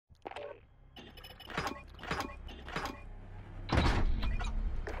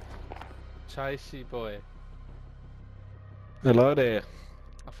Chasey boy. Hello there.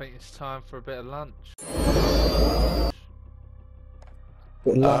 I think it's time for a bit of lunch.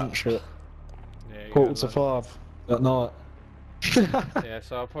 Lunch at Yeah, you quarter to got 5 at night. Yeah,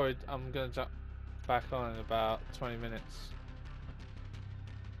 so I'm gonna jump back on in about 20 minutes.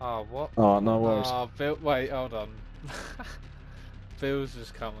 Oh, what? Oh, no worries. Oh, Bill, wait, hold on. Bill's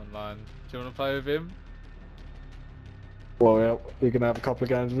just come online. Do you want to play with him? Well, yeah, you're gonna have a couple of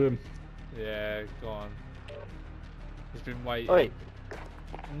games with him. Yeah, go on. He's been waiting. Oi!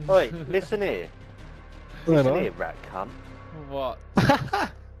 Oi, listen here. Listen here, rat cunt. What?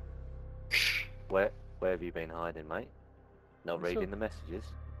 Where have you been hiding, mate? Not reading the messages?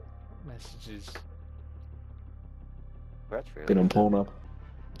 Messages. Congrats, Been on Pornhub.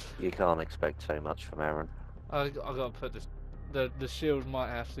 You can't expect too much from Aaron. I gotta put this. The shield might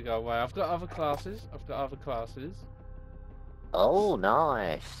have to go away. I've got other classes. Oh,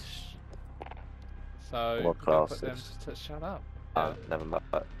 nice. So What I'm gonna put classes? them to shut up. Oh, never mind.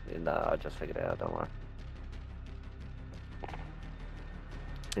 No, I just figured it out, don't worry.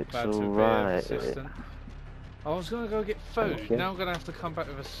 It's Glad to be of alright. assistant. I was gonna go get food. Thank you. Now I'm gonna have to come back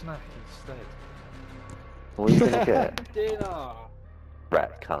with a snack instead. What are you gonna get? Dinner.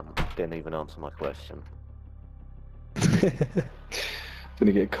 Rat cunt. Didn't even answer my question.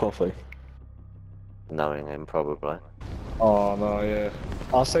 Gonna get coffee. Knowing him, probably. Oh no, yeah.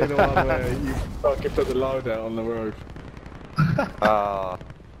 I see the one where you fucking put the loadout on the roof. Oh,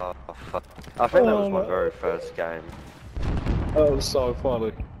 fuck. I think that was my very first game. That was so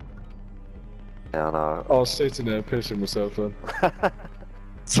funny. Yeah, I know. I was sitting there pissing myself then.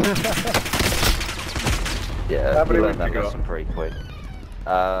 Yeah, How many you wins learned that you got? lesson pretty quick.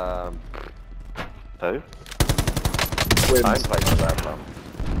 2? Wins. I ain't played for that long.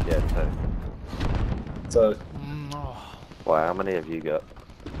 Yeah, 2. So, Oh. Wow, how many have you got?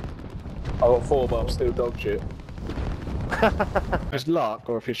 I got 4, but I'm still dog shit. If it's luck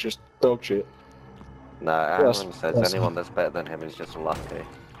or if it's just dog shit. No, Aaron Yes, says yes. anyone that's better than him is just lucky.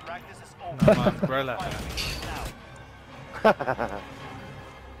 My umbrella.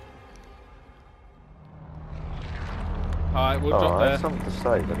 Alright, we'll Oh, drop I there. had something to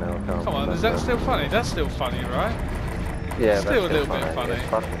say, but now I can't. Come on, is that still funny? That's still funny, right? Yeah, still that's a little bit funny. It's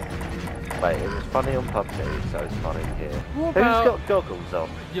funny. Wait, it was funny on PUBG, so it's funny here. What Who's about got goggles on?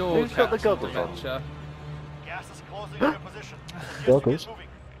 your Who's got the captain's goggles on? adventure? Gas is closing in your position. Goggles?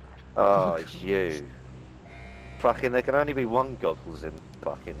 Oh, it's you. Fucking, there can only be one goggles in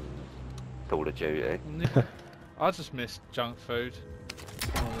fucking Call of Duty. I just missed junk food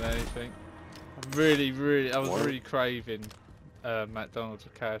more than anything. I was What? really craving McDonald's or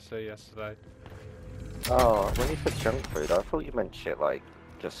KFC yesterday. Oh, when you said junk food, I thought you meant shit like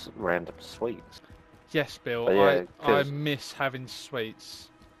just random sweets. Yes, Bill, Oh, yeah, I 'cause- miss having sweets.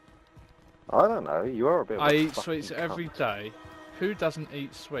 I don't know, you are a bit of I a eat fucking sweets every cunt. day. Who doesn't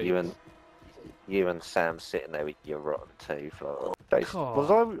eat sweets? You and Sam sitting there with your rotten teeth. Like,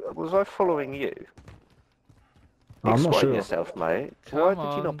 God. was I following you? I'm not Explain sure. yourself, mate. Come Why did you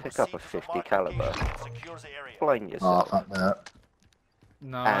on. not pick up a 50 caliber? Secures the area. Explain yourself. fuck that.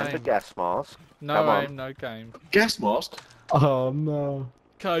 No And a aim. gas mask. No Come on. aim, no game. Gas mask? Oh no.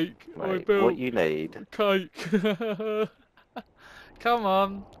 Cake. Mate, Bill. what you need. Cake. Come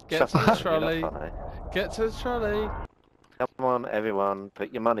on. Get Shut to the up, you're not trolley. funny. Get to the trolley. Come on, everyone,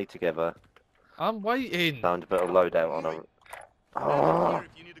 put your money together. I'm waiting. Time to put a loadout on a. Oh, If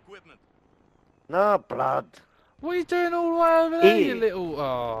you need equipment. no, blood. What are you doing all the way over there, you Ew. little...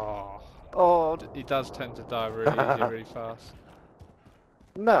 Oh. Oh, He does tend to die really easy, really fast.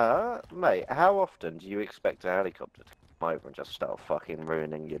 no, mate, how often do you expect a helicopter to come over and just start fucking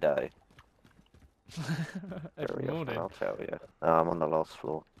ruining your day? Every Very often, morning. I'll tell you. I'm on the last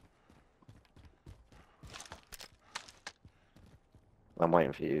floor. I'm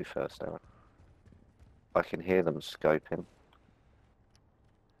waiting for you first, Aaron. I can hear them scoping.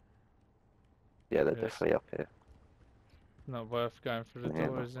 Yeah, they're Yes. definitely up here. Not worth going through the Yeah.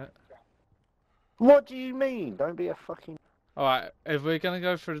 door, is it? What do you mean? Don't be a fucking... Alright, if we're going to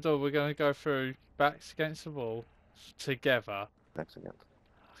go through the door, we're going to go through backs against the wall, together. Next again.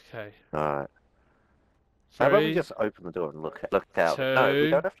 Okay. Alright. How about we 3, just open the door and look out? No, we 2,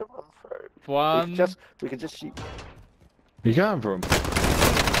 don't have to run through. 1. We can just shoot. You going for him?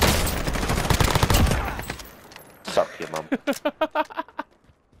 Suck your mum.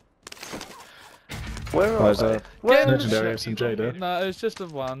 Where are Where's they? that? Get in the Legendary ship. SMG there. No, it was just a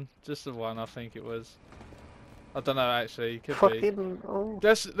 1. Just a 1, I think it was. I don't know, actually. Could be. Fucking... Oh.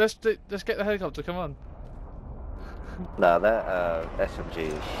 Let's get the helicopter, come on. No, that SMG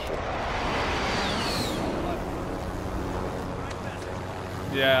is shit.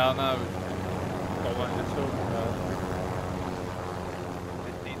 Yeah, I know. got one to talk about.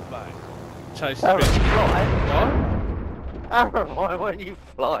 55. Chase Aaron, bit. fly. What? Aaron, why weren't you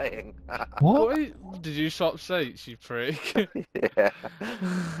flying? What? Did you swap seats, you prick? Yeah.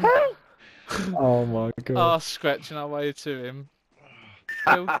 Oh my god. Ah, scratching our way to him.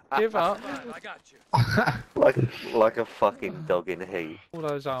 He'll give up. I got you. like a fucking dog in heat. All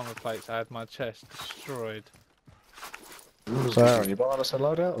those armor plates I had my chest destroyed. So Aaron, you buying us a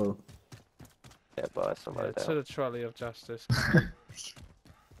loadout or? Yeah, buy some Yeah, loadout. to the trolley of justice.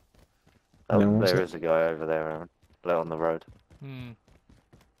 Oh, Yeah, what's there it? is a guy over there, Aaron. Out on the road. Hmm.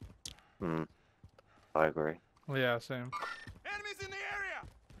 I agree. Well, yeah, I see him. Enemies in the area.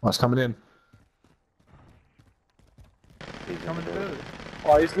 Oh, it's coming in. He's in Come the and do building. it.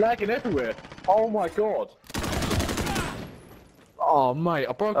 Oh, he's lagging everywhere. Oh my god. Oh mate,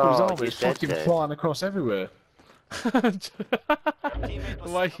 I broke all his Oh, armor. you He's dead fucking dead. flying across everywhere. The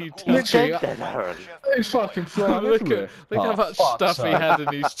way he You tells Literally, dead dead, Aaron. He's fucking flying look everywhere. look how Oh, much fuck's stuff he sake. had in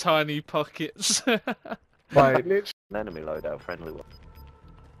his tiny pockets. Mate, literally. An enemy loadout, friendly one.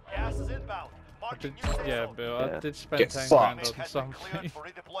 Gas is inbound. I Marking did, new safe yeah, zone. Bill, Yeah. I did spend Get 10 fucked. grand Has on been something. cleared for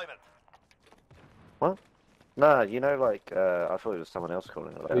redeployment. No, you know, like, I thought it was someone else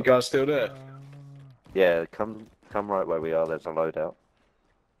calling it Are you loadout. guys still there? Yeah, come right where we are, there's a loadout.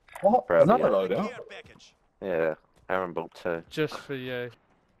 What? Proud of Another you. loadout? Care package. Yeah, Aaron bought two. Just for you.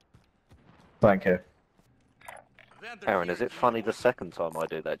 Thank you. Vendor Aaron, here is it is funny the second time I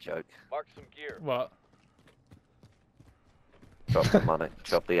do that joke? Mark some gear. What? Drop the money,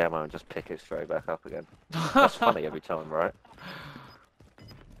 drop the ammo and just pick it straight back up again. That's funny every time, right?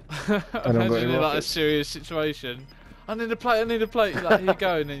 Imagine any in like a rockets. serious situation. I need a plate, I need a plate. You're like, here you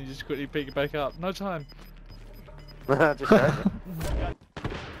go, and then you just quickly pick it back up. No time. Just joking.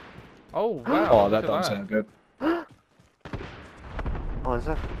 Oh, wow. Oh, look that at doesn't sound good. Oh, is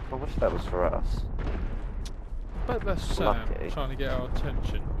that? I wish that was for us. But that's Sam Lucky. trying to get our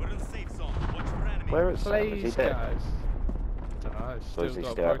attention. We're in the safe zone. Watch for enemy. Where is Sam? Is he Please, dead? guys. Dunno, Or still is he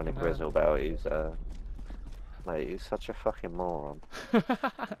got still a having a broken grizzle about his, Mate, he's such a fucking moron. hand.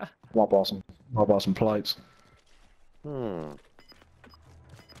 I'll buy some plates. Hmm.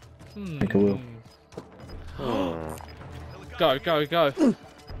 Think I will. Hmm. Go, go, go.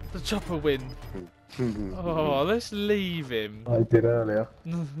 The chopper win. Oh, let's leave him. I did earlier.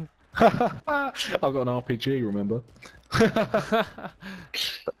 I've got an RPG, remember?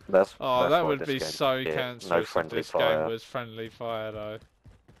 That's Oh, that's that why would this be game's so shit. cancerous No if friendly this fire. game was friendly fire, though.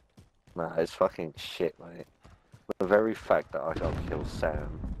 Nah, it's fucking shit, mate. The very fact that I got to kill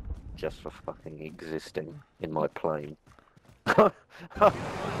Sam just for fucking existing in my plane. Yeah,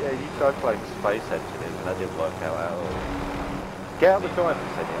 you tried playing Space Engineers and that didn't work out at all. Get out the driving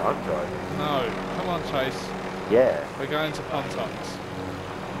seat, I'm driving. No, come on, Chase. Yeah. We're going to Pontons.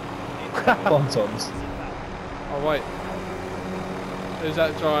 Bontons. Oh, wait. Who's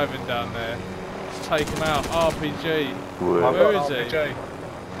that driving down there? Let's take him out. RPG. Whoa. Where is he?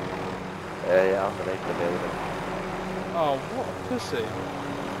 Yeah, underneath the building. Oh, what a pussy.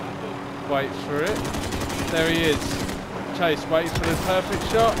 Wait for it. There he is. Chase, wait for the perfect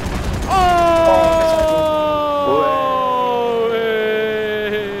shot. Oh!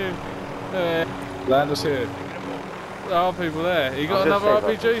 Land us here. There are people there. You got I'm just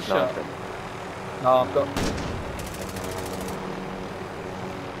another saying, RPG shot? nothing. No, I've got.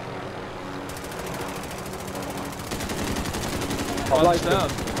 One's like down.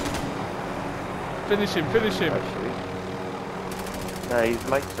 Finish him, finish him. Actually. No, his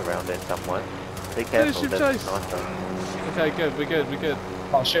mate's around there somewhere. Be Finish careful, him, there's a Chase. sniper. Okay, good, we're good, we're good.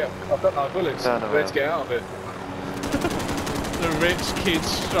 Oh shit, I've got no bullets. Turn Let's around. get out of it. The rich kids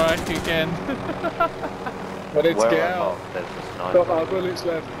strike again. We need to Where get I'm out. off, there's a Got no sniper. bullets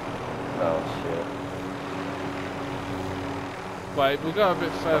left. Oh shit. Wait, we'll go a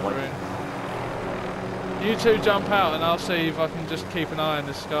bit further in. You two jump out and I'll see if I can just keep an eye on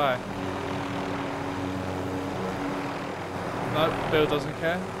the sky. No, Bill doesn't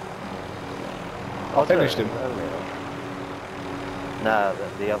care. I finished him. Nah,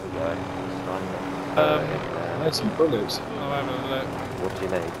 the other guy, the sniper. I had some bullets. I'll have a look. What do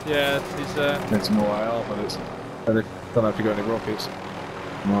you need? Yeah, he's Need some more AR bullets. I don't know if you got any rockets.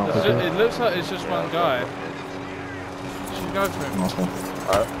 No, it looks like it's just one guy. Should go for him. Nice one.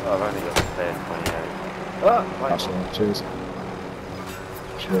 I've only got a spare 28. Ah, wait. That's all right, cheers.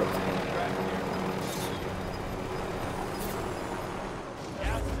 Sure.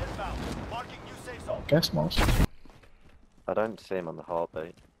 Gas is inbound. Marking new safe zone. Gas mask. I don't see him on the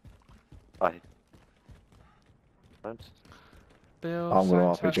heartbeat. I don't. Bill, I'm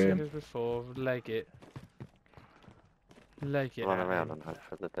with fantastic RPG. as before. Leg it. Leg it Run at around him. and hope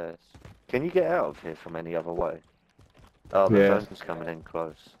for the best. Can you get out of here from any other way? Oh, the Yeah. zone's coming in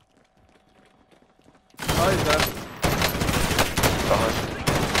close. Oh, he's there. Behind.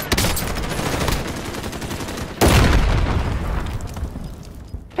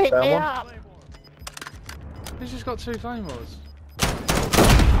 Pick me up! He's just got 2 claymores. You're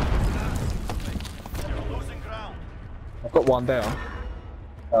losing ground. I've got one down.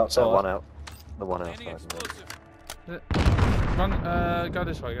 Outside. One out. The one outside. Run, go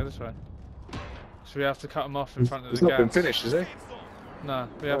this way, go this way. So we have to cut him off in front of He's the not been gas. finished, is he? No,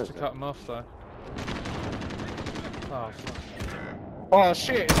 we Where have is to it? cut him off though. Oh, fuck. Oh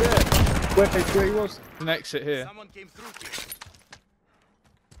shit, it's there! Where he was? An exit here. Someone came through here.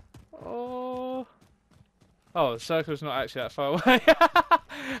 Oh. Oh, the circle's not actually that far away.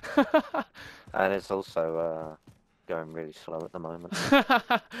 And it's also going really slow at the moment.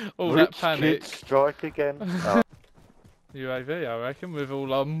 All that Rich panic. kids strike again. Oh, UAV, I reckon, with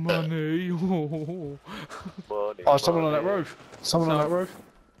all our money. money, Oh, someone on that money. roof. Someone on that roof.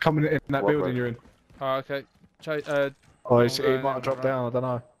 Coming in that What building roof? you're in. Oh, okay. Oh, he going might have in, dropped right. down, I don't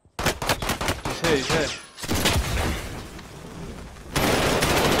know. He's here, he's here.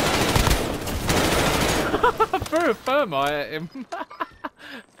 Threw a thermite at him.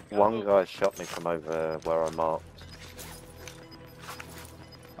 One guy shot me from over where I marked.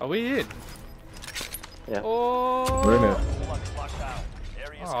 Are we in? Yeah. Oh. We're in it. Blood locked down.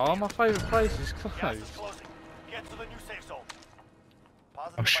 Area's Oh, clear. my favourite place is Gas is closed. closing. Get to the new safe zone.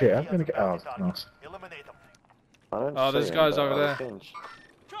 Positive Oh shit, I'm ideas gonna get about out. the target. Nice. Eliminate them. I don't Oh, see there's him, guys but over I there. think-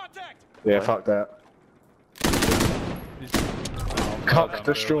 Contact! Yeah, Right. fuck that. He's... Oh, Cuck well done,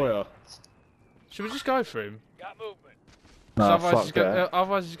 destroyer. Bill. Should we just go for him? Got movement. No, otherwise, fuck that.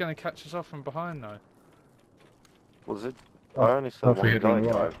 otherwise he's going to catch us off from behind though. Was it? Oh, I only saw hopefully one he guy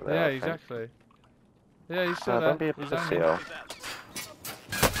didn't go arrive. over there. Yeah, I think. exactly. Yeah, he's still No, there. don't be a He's pussy, only- Al.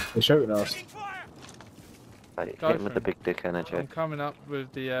 They're shooting us. Taking fire! Hey, Go hit him for with the him. big dick energy. I'm coming up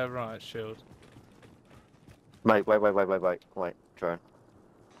with the riot shield. Mate, wait, drone.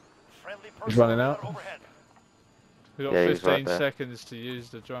 Friendly He's running personnel out. overhead. We've got Yeah, he's 15 right there. seconds to use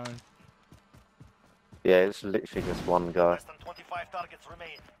the drone. Yeah, it's literally just one guy. Less than 25 targets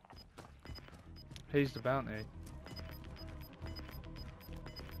remain. He's the bounty.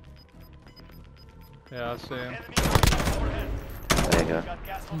 Yeah, I see him. Enemy overhead. There you go. Got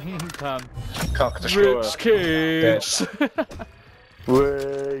gas moving in. Done. Cuck destroyer. Rich kids!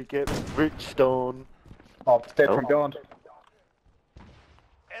 Way, get rich on. Oh, dead Oh. from behind.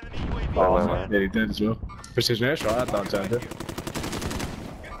 Enemy UAV Oh, overhead. wait. Yeah, he dead as well. Precision airstrike, that don't sound good.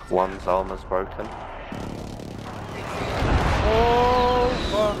 One's armor's broken. Oh,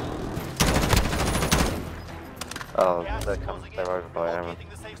 fuck. Oh, Gas they're is coming. closing They're in. over by Aaron. Relocating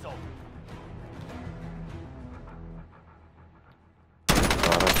the safe zone.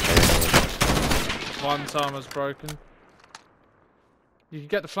 Oh, that's One's armor's broken. You can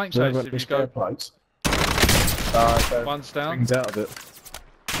get the flank They've chase got if the you spare go. plates. So One's down. things out of it.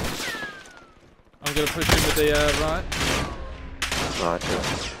 I'm going to push him with the right. right, yeah.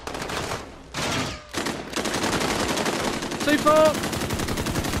 C4!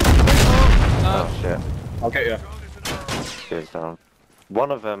 No. Oh shit. I'll get you. He's down.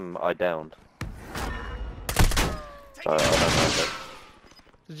 One of them I downed. So I don't know if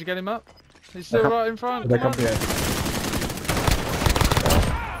Did you get him up? He's still come- right in front. They Come come on. here.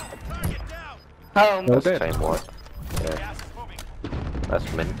 Target down. that's dead. team white. Yeah, Gas is moving.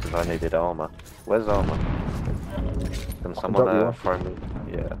 that's mint because I needed armor. Where's armor? Can drop someone you one. throw me?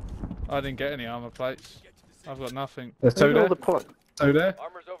 Yeah. I didn't get any armor plates. I've got nothing. There's two Look at all there. the pla- Two there.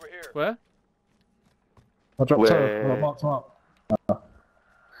 Armor's over here. Where? I dropped two. Where- I marked them up. Oh,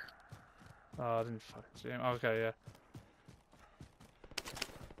 I didn't fucking see him. Okay, yeah.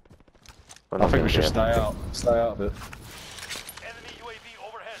 We're I not think gonna we should get stay it. out. Stay out of it. Enemy UAV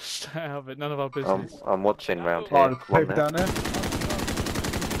overhead. Stay out of it. None of our business. I'm watching round here. Oh, One people there. down there.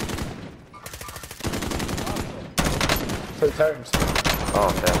 Two teams. Oh,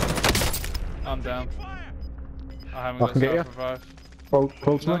 I'm down. I'm down. Fire! I haven't I got can get you. self-revive. Call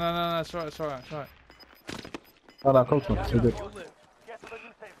to No, me. no, no, no, it's right, it's right, it's right. Oh no, call to me. It's all good. You'll live. Get to the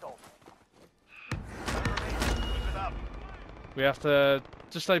new safe zone. Keep it up. We have to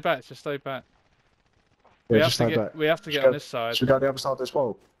just stay back, just stay back. Yeah, we have just to stay get back. we have to get Should on go- this side. Should we go the other side of this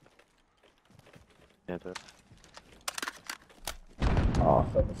wall? Yeah, but, Oh,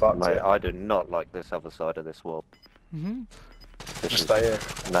 for the fuck, mate, mate. I do not like this other side of this wall. Mhm. This Just is, stay here.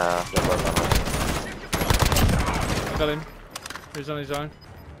 nah, they're right behind. I got him. He's on his own.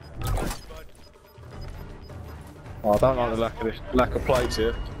 Oh, I don't like the lack of plates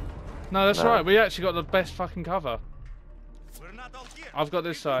here. No, that's No. right. We actually got the best fucking cover. We're not all here. I've got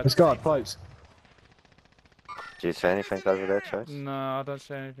this side. Let's guard, close. Do you see anything over there, Chase? No, I don't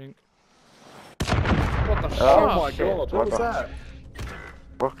see anything. What the fuck? Oh my shit. god, what Right was behind- that?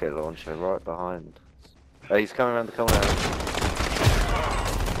 Rocket launcher right behind. Oh, he's coming around the corner.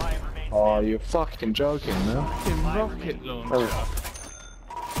 Oh, you're fucking joking, man. Fucking rocket launcher.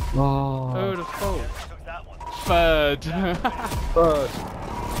 Oh. Who would have thought? Took that one. Third. Third.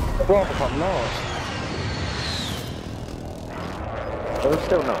 I'd rather come last. Oh, it's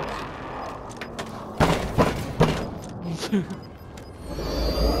still not.